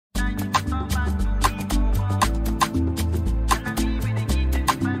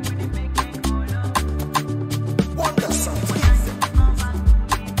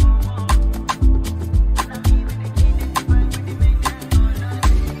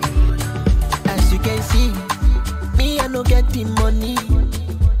the money,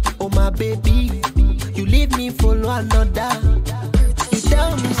 oh my baby, you leave me follow another. You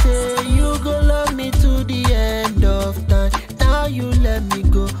tell me say you go love me to the end of time. Now you let me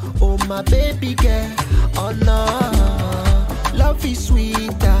go, oh my baby girl. Oh no, love is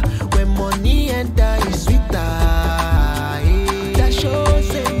sweeter when money enter is sweeter. Hey, that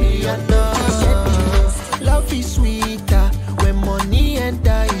shows me I know. Love is sweeter when money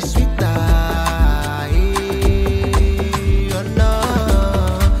enter is sweeter.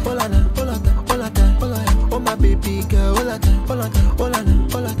 Baby girl, hola, hola, hola,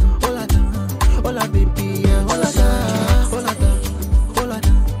 hola, hola, hola, baby, yeah, hola, hola, hola,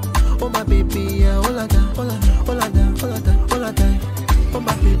 oh my baby, yeah, hola, hola, hola, hola, hola, oh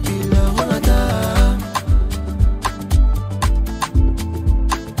my baby, yeah, hola.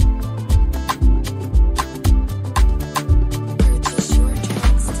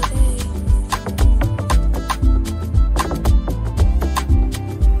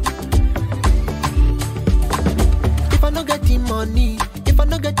 If I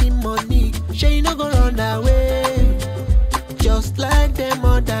no get the money, she you no go run away, just like them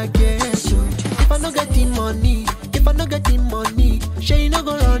other girls. If I no get the money, she you no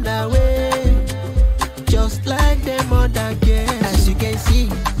go run away, just like them other girls. As you can see,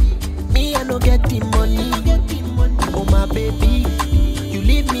 me I no get the money, oh my baby, you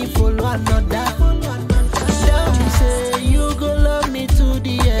leave me follow another.